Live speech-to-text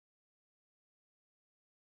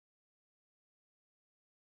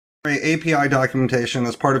API documentation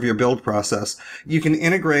as part of your build process, you can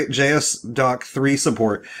integrate JSDoc 3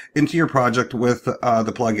 support into your project with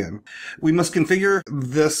the plugin. We must configure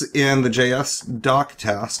this in the JSDoc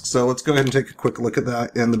task, so let's go ahead and take a quick look at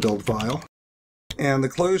that in the build file. And the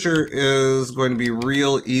closure is going to be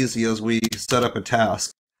real easy as we set up a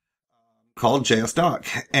task called JSDoc.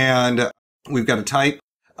 And we've got a type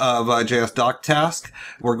of JSDoc task.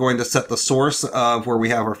 We're going to set the source of where we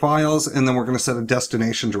have our files, and then we're going to set a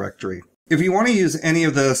destination directory. If you want to use any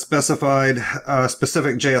of the specified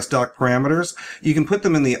specific JSDoc parameters, you can put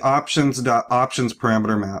them in the options.options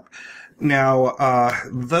parameter map. Now,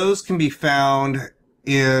 those can be found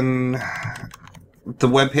in the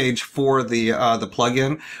web page for the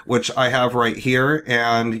plugin, which I have right here,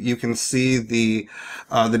 and you can see the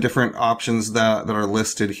different options that are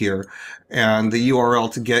listed here. And the URL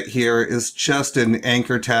to get here is just an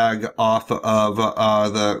anchor tag off of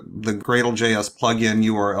the Gradle.js plugin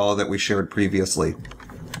URL that we shared previously.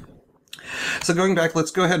 So going back,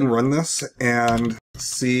 let's go ahead and run this and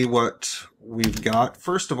see what we've got.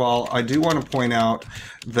 First of all, I do want to point out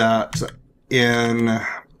that in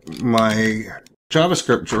my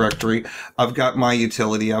JavaScript directory, I've got my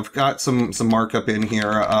utility. I've got some markup in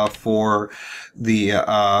here for the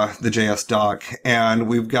JSDoc, and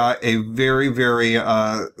we've got a very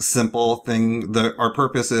simple thing. Our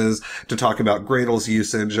purpose is to talk about Gradle's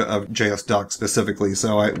usage of JSDoc specifically.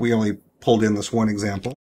 So we only pulled in this one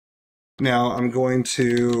example. Now I'm going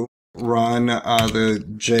to run the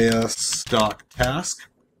JSDoc task,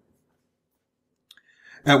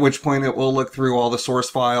 at which point it will look through all the source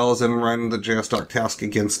files and run the JSDoc task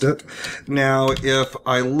against it. Now, if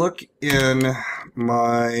I look in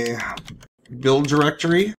my build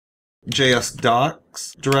directory,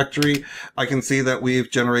 JSDocs directory, I can see that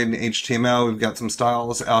we've generated an HTML. We've got some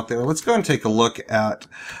styles out there. Let's go and take a look at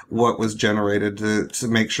what was generated to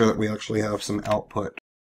make sure that we actually have some output.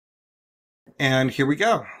 And here we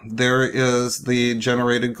go. There is the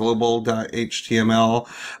generated global.html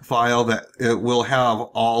file that it will have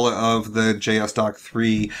all of the JSDoc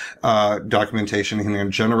 3 documentation in here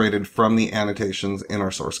generated from the annotations in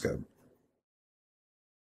our source code.